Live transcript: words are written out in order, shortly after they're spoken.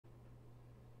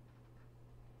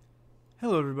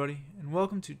Hello everybody, and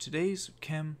welcome to today's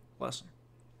chem lesson.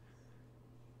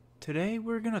 Today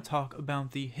we're going to talk about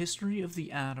the history of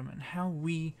the atom and how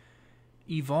we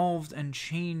evolved and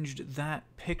changed that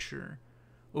picture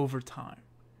over time.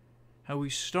 How we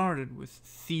started with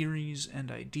theories and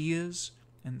ideas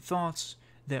and thoughts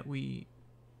that we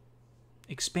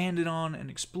expanded on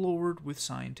and explored with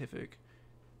scientific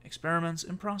experiments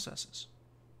and processes.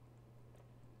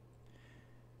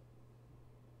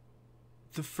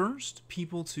 The first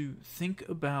people to think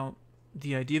about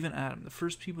the idea of an atom, the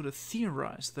first people to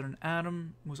theorize that an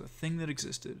atom was a thing that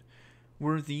existed,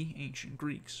 were the ancient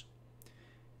Greeks.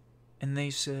 And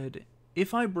they said,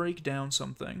 if I break down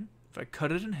something, if I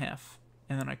cut it in half,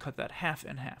 and then I cut that half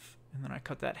in half, and then I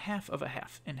cut that half of a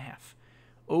half in half,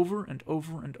 over and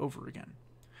over and over again,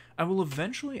 I will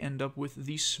eventually end up with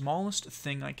the smallest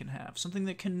thing I can have, something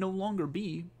that can no longer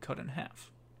be cut in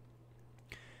half.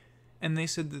 And they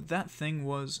said that that thing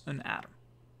was an atom.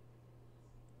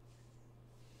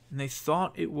 And they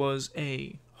thought it was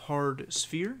a hard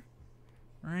sphere,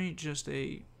 right? Just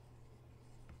a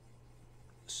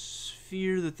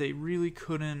sphere that they really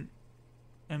couldn't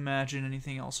imagine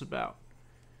anything else about.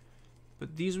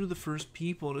 But these were the first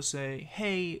people to say,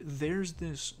 hey, there's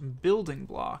this building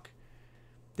block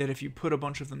that if you put a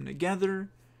bunch of them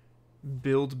together,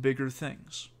 build bigger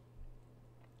things.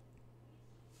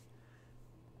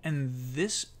 And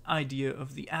this idea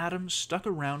of the atom stuck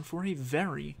around for a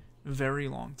very, very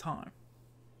long time.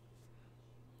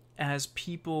 As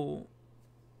people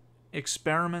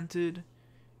experimented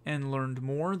and learned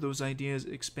more, those ideas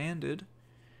expanded,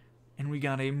 and we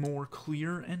got a more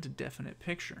clear and definite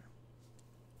picture.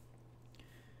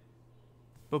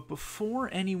 But before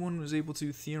anyone was able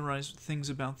to theorize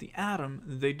things about the atom,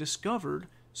 they discovered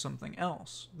something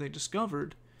else. They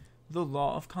discovered the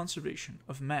law of conservation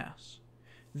of mass.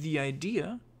 The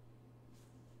idea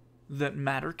that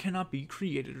matter cannot be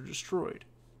created or destroyed.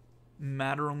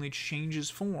 Matter only changes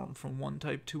form from one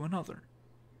type to another.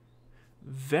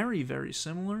 Very, very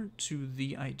similar to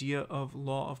the idea of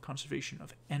law of conservation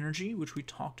of energy, which we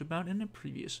talked about in a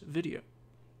previous video.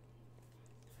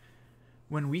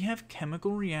 When we have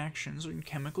chemical reactions and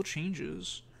chemical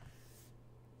changes,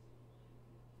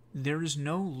 there is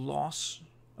no loss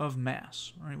of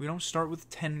mass. Right? We don't start with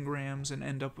 10 grams and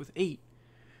end up with 8.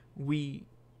 We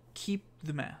keep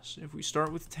the mass. If we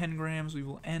start with 10 grams, we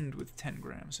will end with 10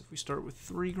 grams. If we start with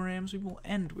 3 grams, we will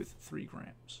end with 3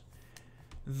 grams.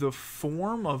 The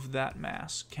form of that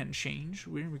mass can change.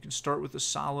 We can start with a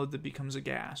solid that becomes a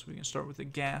gas. We can start with a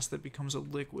gas that becomes a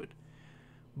liquid.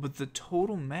 But the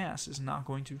total mass is not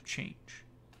going to change.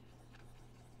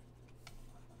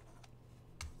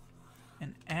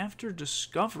 And after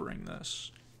discovering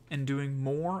this and doing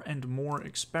more and more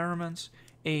experiments,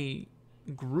 a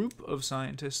group of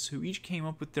scientists who each came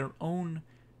up with their own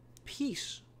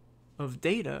piece of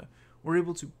data were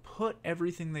able to put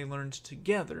everything they learned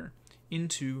together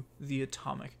into the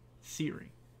atomic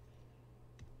theory.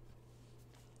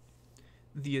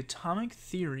 The atomic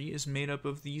theory is made up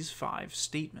of these 5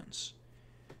 statements.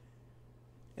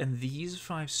 And these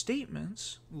 5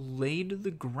 statements laid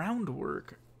the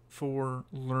groundwork for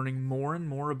learning more and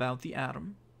more about the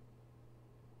atom,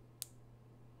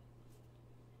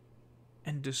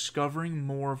 and discovering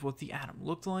more of what the atom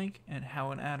looked like and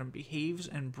how an atom behaves,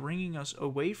 and bringing us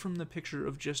away from the picture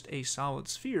of just a solid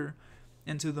sphere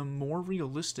into the more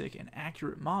realistic and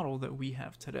accurate model that we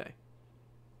have today.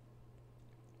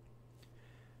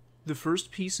 The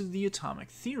first piece of the atomic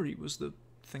theory was the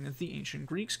thing that the ancient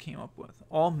Greeks came up with.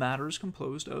 All matter is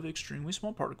composed of extremely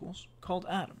small particles called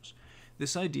atoms.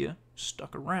 This idea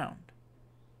stuck around.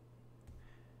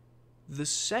 The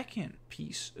second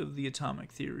piece of the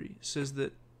atomic theory says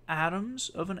that atoms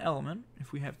of an element,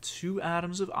 if we have 2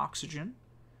 atoms of oxygen,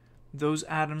 those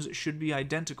atoms should be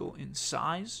identical in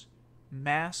size,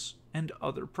 mass, and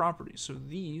other properties. So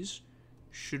these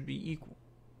should be equal.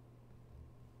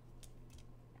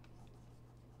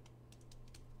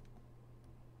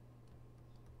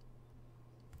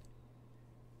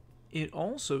 It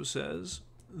also says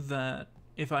that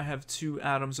if I have 2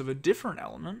 atoms of a different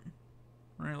element,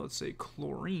 right, let's say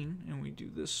chlorine, and we do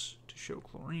this to show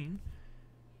chlorine,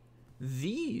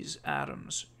 these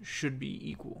atoms should be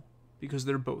equal because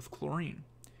they're both chlorine.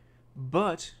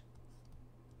 But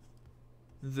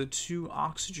the 2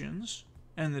 oxygens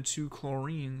and the 2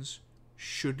 chlorines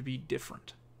should be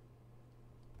different.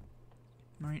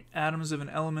 Right? Atoms of an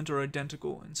element are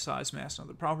identical in size, mass, and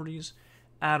other properties.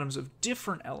 Atoms of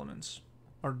different elements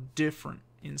are different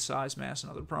in size, mass,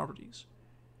 and other properties.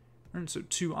 And so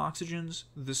 2 oxygens,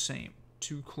 the same.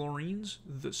 2 chlorines,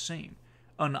 the same.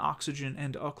 An oxygen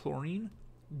and a chlorine,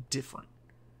 different.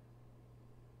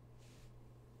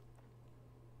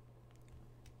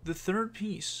 The third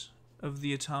piece of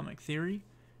the atomic theory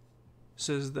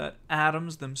says that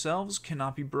atoms themselves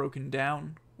cannot be broken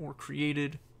down or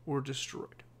created or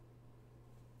destroyed.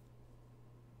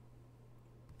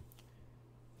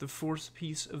 The fourth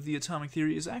piece of the atomic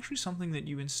theory is actually something that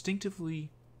you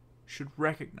instinctively should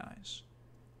recognize.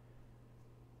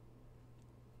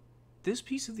 This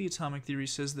piece of the atomic theory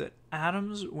says that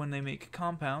atoms, when they make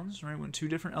compounds, right, when two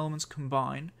different elements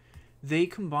combine, they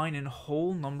combine in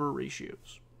whole number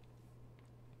ratios.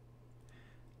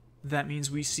 That means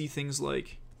we see things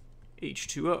like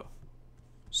H2O,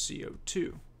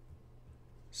 CO2,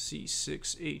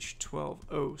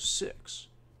 C6H12O6,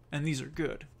 and these are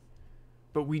good.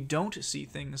 But we don't see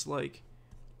things like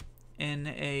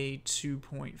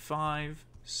Na2.5,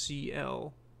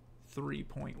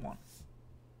 Cl3.1.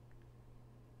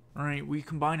 Alright, we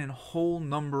combine in whole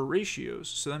number ratios,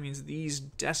 so that means these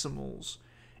decimals,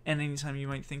 and anytime you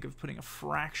might think of putting a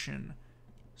fraction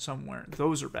somewhere,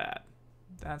 those are bad.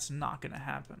 That's not going to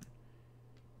happen.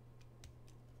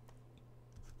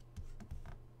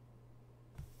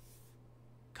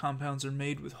 Compounds are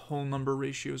made with whole number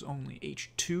ratios only.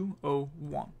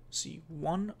 H2O1,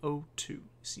 C1O2,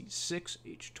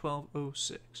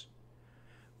 C6H12O6.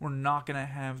 We're not going to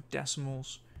have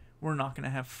decimals. We're not going to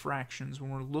have fractions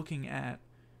when we're looking at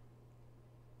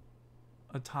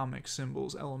atomic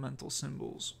symbols, elemental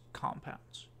symbols,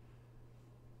 compounds.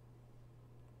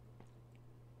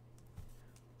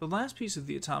 The last piece of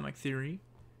the atomic theory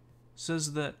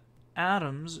says that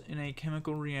atoms in a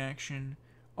chemical reaction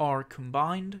are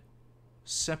combined,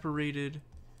 separated,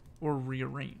 or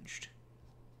rearranged.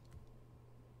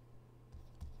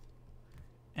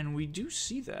 And we do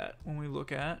see that when we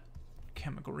look at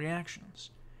chemical reactions.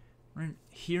 Right?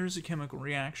 Here's a chemical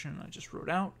reaction I just wrote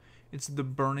out. It's the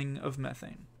burning of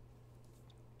methane.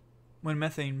 When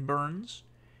methane burns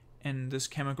and this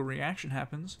chemical reaction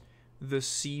happens, the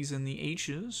C's and the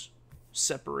H's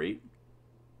separate,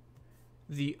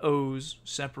 the O's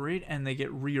separate, and they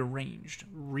get rearranged,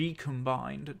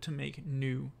 recombined to make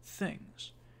new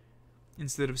things.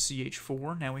 Instead of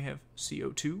CH4, now we have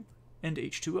CO2 and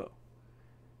H2O.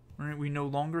 Right? We no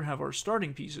longer have our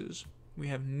starting pieces. We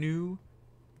have new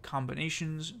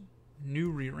combinations, new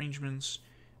rearrangements.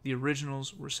 The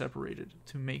originals were separated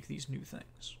to make these new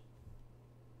things.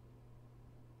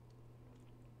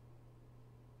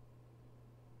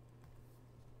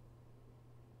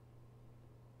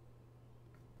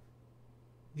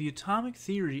 The atomic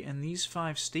theory and these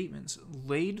 5 statements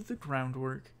laid the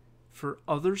groundwork for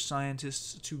other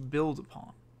scientists to build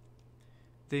upon.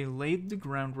 They laid the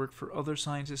groundwork for other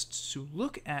scientists to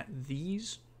look at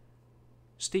these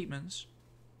statements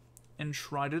and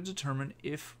try to determine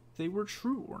if they were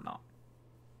true or not.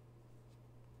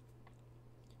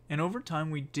 And over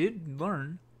time, we did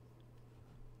learn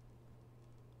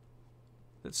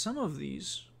that some of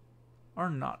these are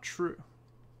not true.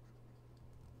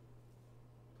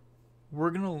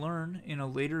 We're going to learn in a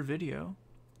later video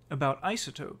about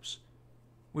isotopes,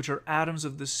 which are atoms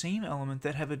of the same element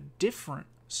that have a different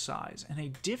size and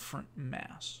a different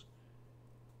mass.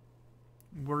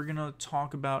 We're going to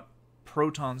talk about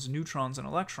protons, neutrons, and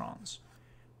electrons,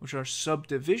 which are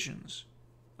subdivisions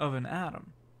of an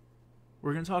atom.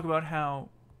 We're going to talk about how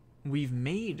we've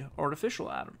made artificial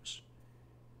atoms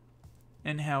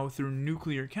and how through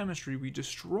nuclear chemistry we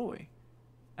destroy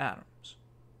atoms.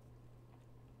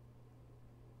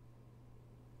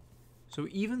 So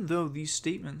even though these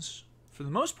statements, for the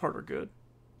most part, are good,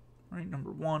 right? Number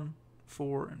 1,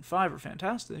 4, and 5 are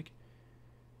fantastic.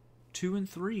 2 and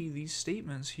 3, these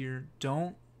statements here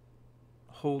don't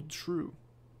hold true.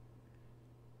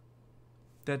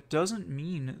 That doesn't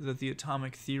mean that the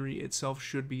atomic theory itself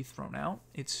should be thrown out.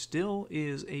 It still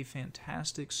is a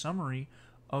fantastic summary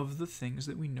of the things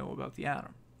that we know about the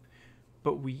atom.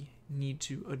 But we need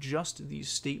to adjust these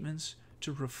statements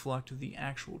to reflect the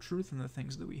actual truth and the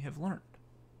things that we have learned.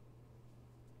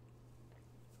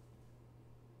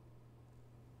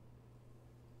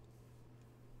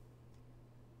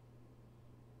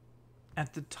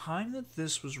 At the time that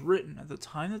this was written, at the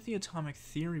time that the atomic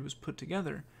theory was put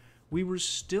together, we were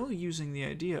still using the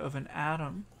idea of an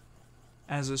atom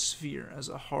as a sphere, as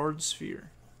a hard sphere.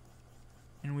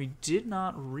 And we did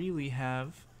not really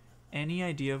have any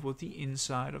idea of what the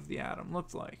inside of the atom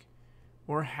looked like,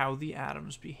 or how the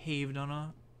atoms behaved on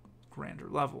a grander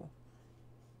level.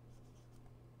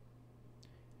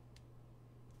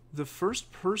 The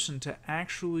first person to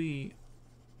actually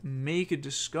make a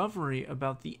discovery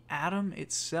about the atom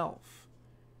itself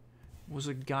was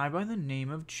a guy by the name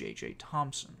of J.J.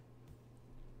 Thomson.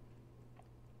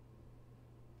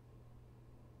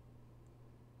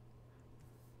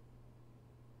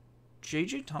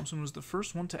 J.J. Thomson was the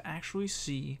first one to actually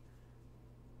see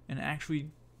and actually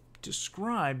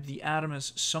describe the atom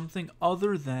as something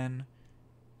other than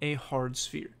a hard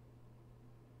sphere.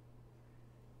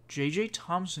 J.J.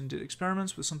 Thomson did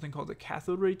experiments with something called a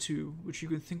cathode ray tube, which you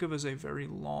can think of as a very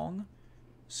long,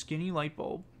 skinny light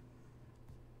bulb.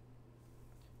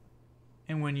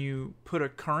 And when you put a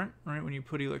current, right, when you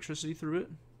put electricity through it,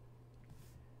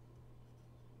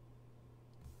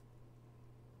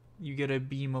 you get a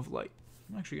beam of light.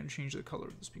 I'm actually going to change the color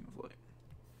of this beam of light.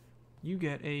 You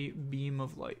get a beam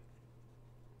of light.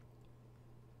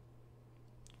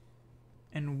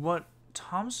 And what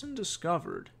Thomson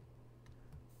discovered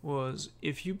was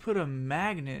if you put a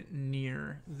magnet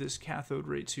near this cathode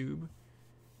ray tube,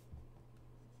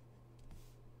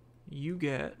 you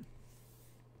get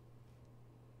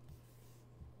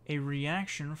a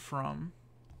reaction from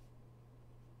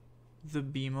the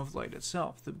beam of light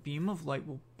itself. The beam of light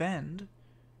will bend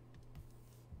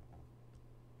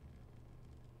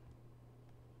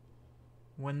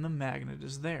when the magnet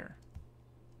is there.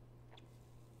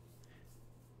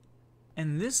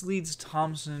 And this leads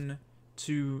Thomson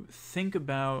to think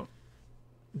about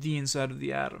the inside of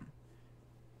the atom.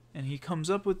 And he comes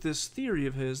up with this theory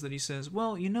of his that he says,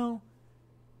 well, you know,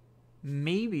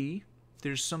 maybe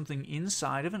there's something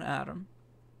inside of an atom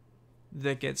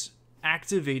that gets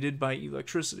activated by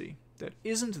electricity that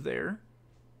isn't there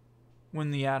when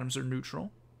the atoms are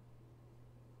neutral.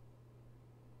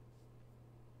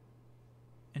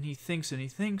 And he thinks and he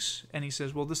thinks, and he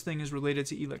says, well, this thing is related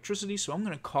to electricity, so I'm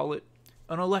going to call it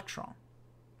an electron.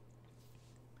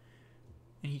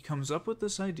 And he comes up with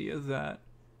this idea that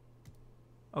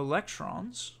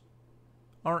electrons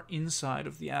are inside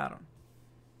of the atom.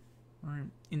 Right?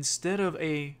 Instead of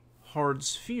a hard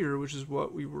sphere, which is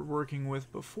what we were working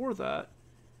with before that,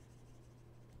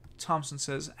 Thomson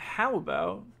says, how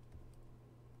about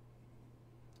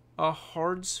a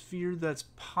hard sphere that's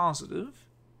positive,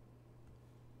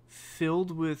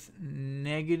 filled with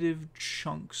negative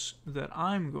chunks that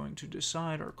I'm going to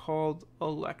decide are called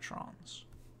electrons.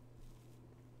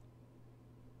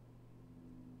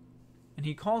 And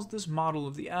he calls this model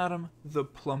of the atom the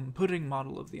plum pudding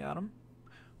model of the atom,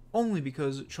 only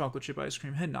because chocolate chip ice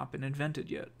cream had not been invented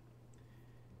yet.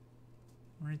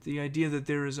 Right? The idea that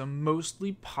there is a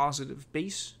mostly positive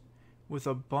base with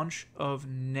a bunch of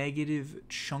negative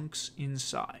chunks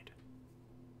inside.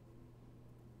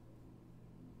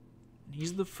 And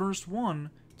he's the first one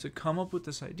to come up with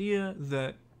this idea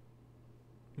that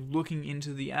looking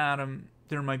into the atom,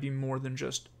 there might be more than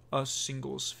just a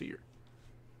single sphere.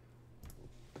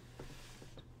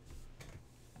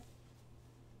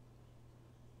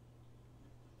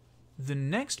 The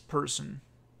next person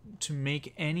to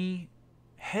make any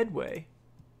headway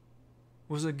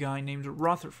was a guy named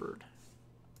Rutherford.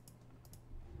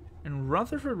 And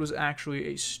Rutherford was actually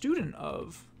a student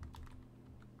of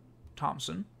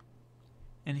Thomson,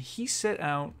 and he set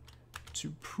out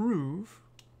to prove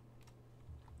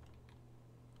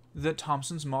that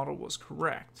Thomson's model was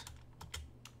correct.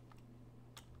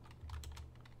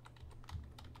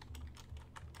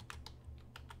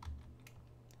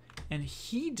 And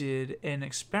he did an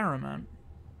experiment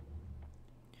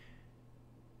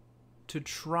to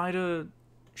try to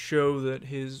show that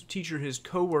his teacher, his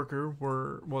co-worker,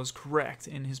 was correct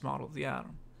in his model of the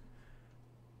atom.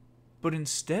 But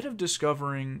instead of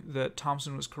discovering that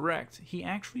Thomson was correct, he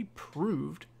actually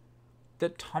proved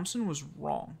that Thomson was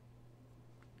wrong.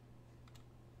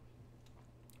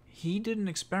 He did an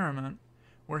experiment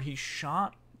where he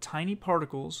shot tiny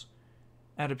particles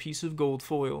at a piece of gold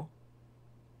foil,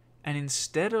 and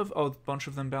instead of a bunch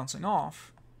of them bouncing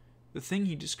off, the thing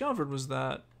he discovered was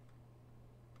that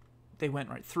they went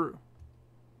right through.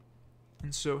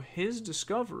 And so his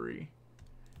discovery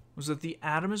was that the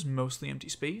atom is mostly empty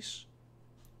space,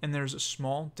 and there's a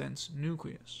small, dense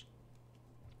nucleus.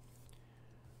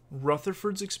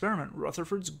 Rutherford's experiment,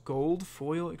 Rutherford's gold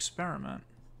foil experiment,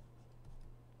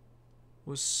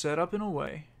 was set up in a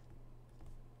way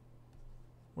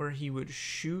where he would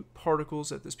shoot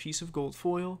particles at this piece of gold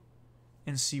foil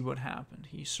and see what happened.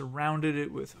 He surrounded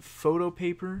it with photo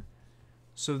paper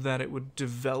so that it would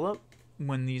develop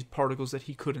when these particles that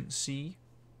he couldn't see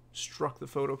struck the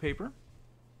photo paper.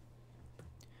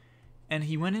 And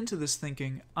he went into this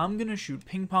thinking, I'm going to shoot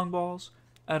ping pong balls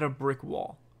at a brick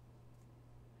wall.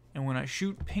 And when I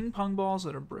shoot ping pong balls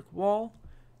at a brick wall,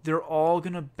 they're all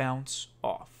going to bounce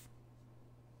off.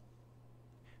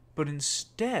 But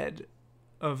instead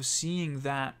of seeing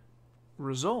that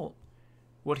result,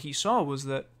 what he saw was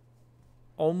that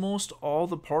almost all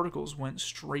the particles went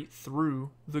straight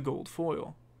through the gold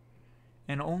foil,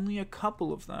 and only a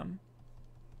couple of them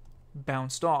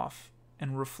bounced off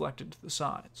and reflected to the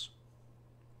sides.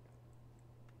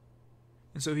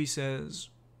 And so he says,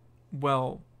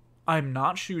 well, I'm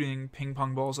not shooting ping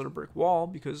pong balls at a brick wall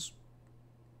because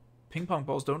ping pong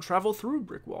balls don't travel through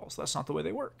brick walls. That's not the way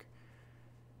they work.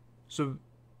 So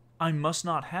I must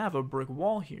not have a brick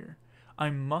wall here. I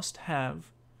must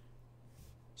have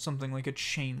something like a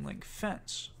chain link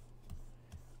fence.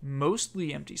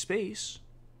 Mostly empty space,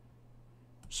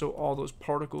 so all those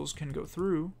particles can go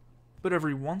through, but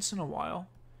every once in a while,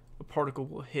 a particle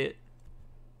will hit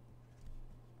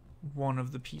one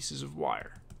of the pieces of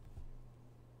wire.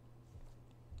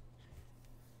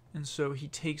 And so he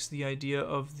takes the idea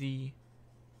of the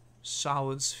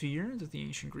solid sphere that the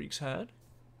ancient Greeks had,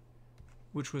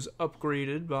 which was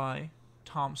upgraded by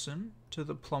Thomson to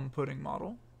the plum pudding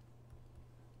model.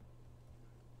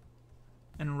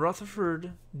 And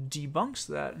Rutherford debunks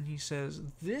that, and he says,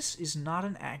 this is not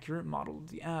an accurate model of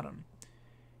the atom.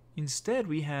 Instead,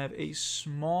 we have a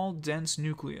small, dense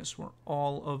nucleus where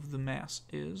all of the mass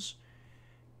is,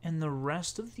 and the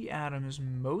rest of the atom is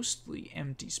mostly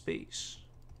empty space.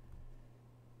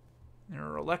 There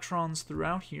are electrons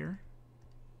throughout here,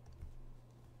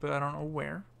 but I don't know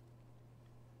where.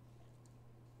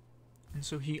 And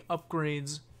so he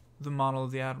upgrades the model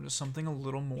of the atom to something a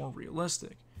little more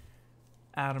realistic.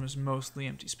 Atom is mostly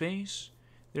empty space.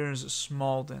 There is a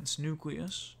small, dense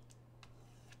nucleus,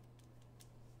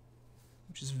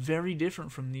 which is very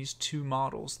different from these two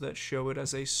models that show it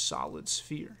as a solid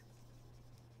sphere.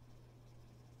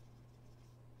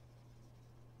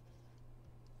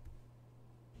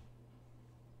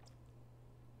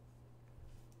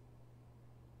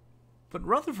 But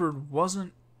Rutherford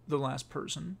wasn't the last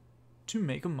person to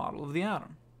make a model of the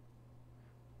atom.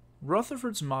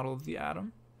 Rutherford's model of the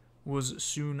atom was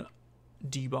soon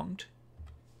debunked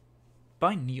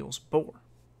by Niels Bohr.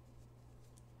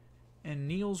 And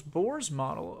Niels Bohr's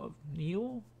model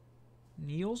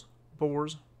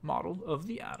of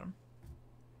the atom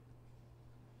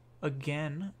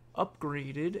again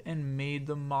upgraded and made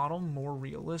the model more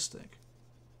realistic.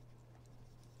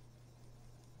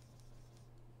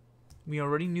 We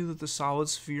already knew that the solid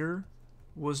sphere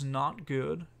was not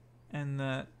good and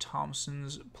that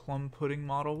Thomson's plum pudding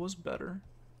model was better.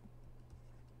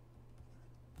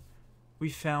 We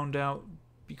found out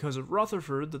because of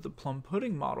Rutherford that the plum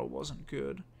pudding model wasn't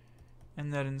good,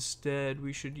 and that instead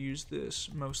we should use this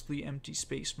mostly empty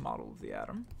space model of the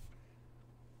atom.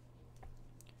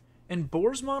 And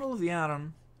Bohr's model of the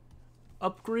atom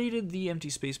upgraded the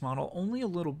empty space model only a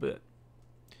little bit.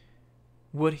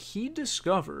 What he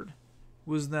discovered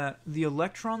was that the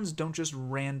electrons don't just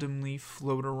randomly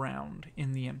float around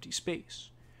in the empty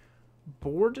space.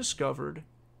 Bohr discovered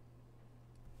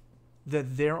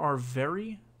that there are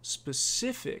very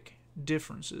specific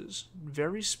differences,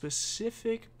 very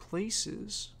specific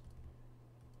places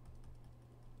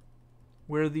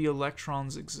where the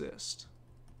electrons exist.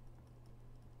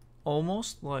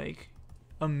 Almost like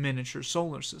a miniature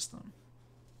solar system,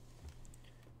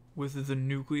 with the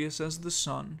nucleus as the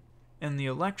sun and the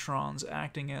electrons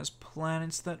acting as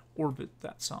planets that orbit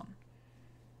that sun.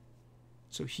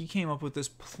 So he came up with this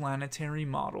planetary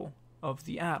model of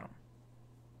the atom.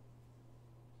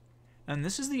 And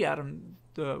this is the atom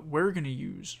that we're going to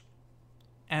use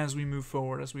as we move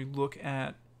forward, as we look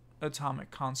at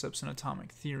atomic concepts and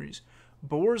atomic theories.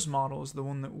 Bohr's model is the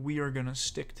one that we are going to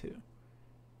stick to.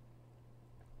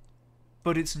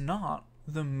 But it's not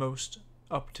the most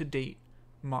up-to-date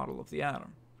model of the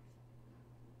atom.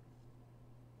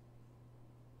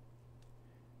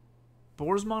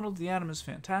 Bohr's model of the atom is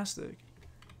fantastic.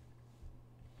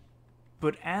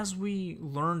 But as we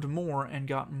learned more and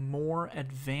got more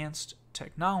advanced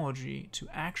technology to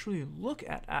actually look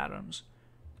at atoms,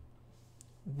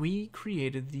 we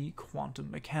created the quantum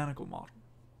mechanical model.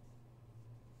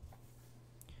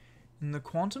 And the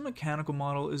quantum mechanical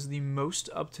model is the most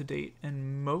up-to-date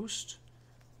and most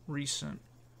recent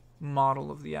model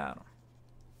of the atom.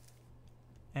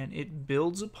 And it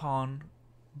builds upon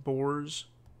Bohr's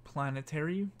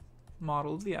planetary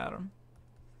model of the atom,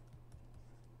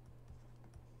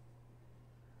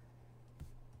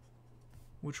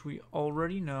 which we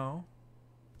already know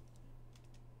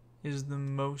is the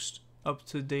most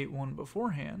up-to-date one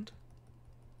beforehand.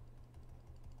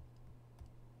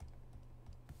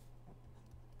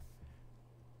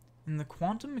 And the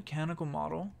quantum mechanical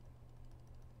model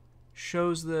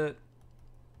shows that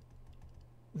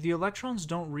the electrons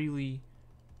don't really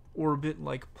orbit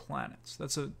like planets.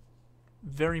 That's a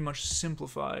very much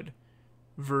simplified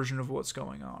version of what's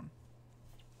going on.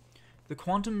 The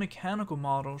quantum mechanical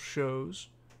model shows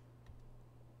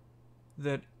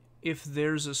that if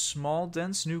there's a small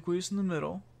dense nucleus in the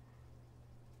middle,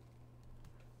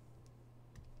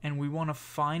 and we want to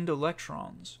find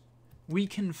electrons, we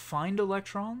can find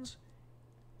electrons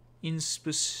in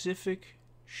specific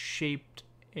shaped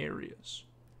areas.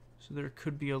 So there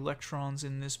could be electrons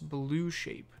in this blue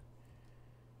shape.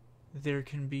 There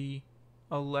can be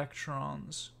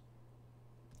electrons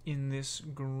in this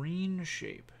green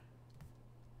shape.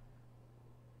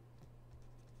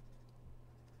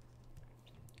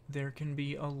 There can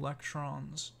be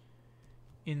electrons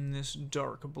in this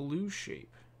dark blue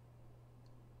shape.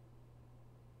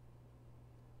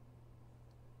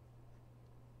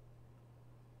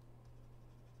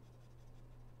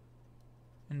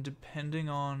 And depending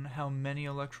on how many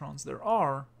electrons there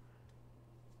are,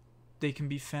 they can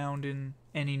be found in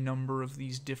any number of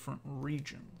these different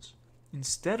regions.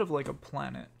 Instead of like a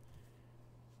planet,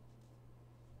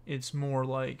 it's more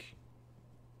like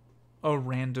a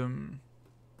random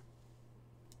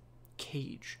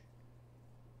cage.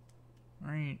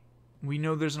 Right? We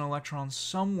know there's an electron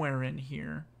somewhere in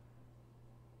here,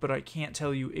 but I can't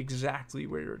tell you exactly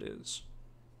where it is.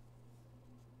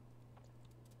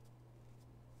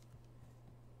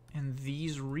 And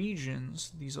these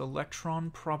regions, these electron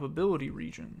probability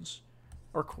regions,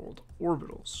 are called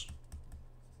orbitals,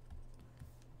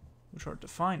 which are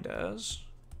defined as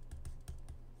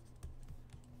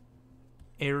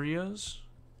areas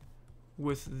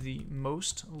with the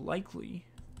most likely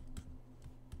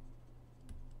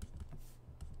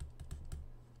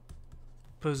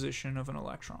position of an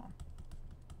electron.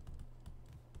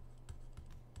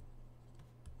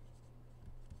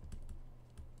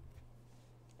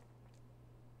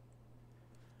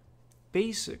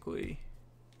 Basically,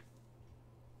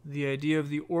 the idea of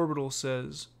the orbital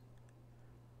says,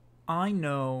 I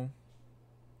know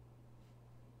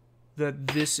that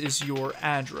this is your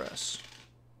address,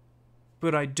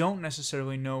 but I don't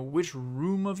necessarily know which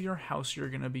room of your house you're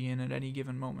going to be in at any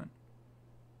given moment.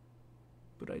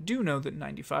 But I do know that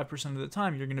 95% of the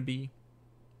time you're going to be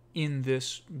in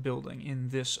this building, in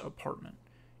this apartment,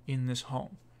 in this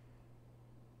home.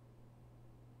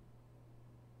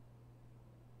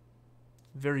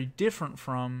 Very different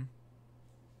from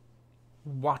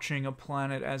watching a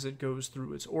planet as it goes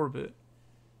through its orbit.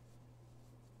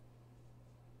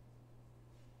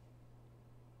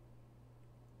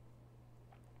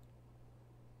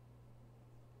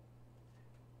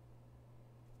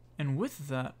 And with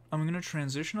that, I'm going to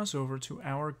transition us over to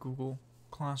our Google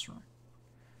Classroom.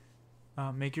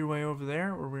 Make your way over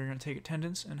there, where we're going to take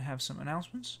attendance and have some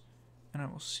announcements, and I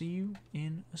will see you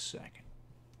in a second.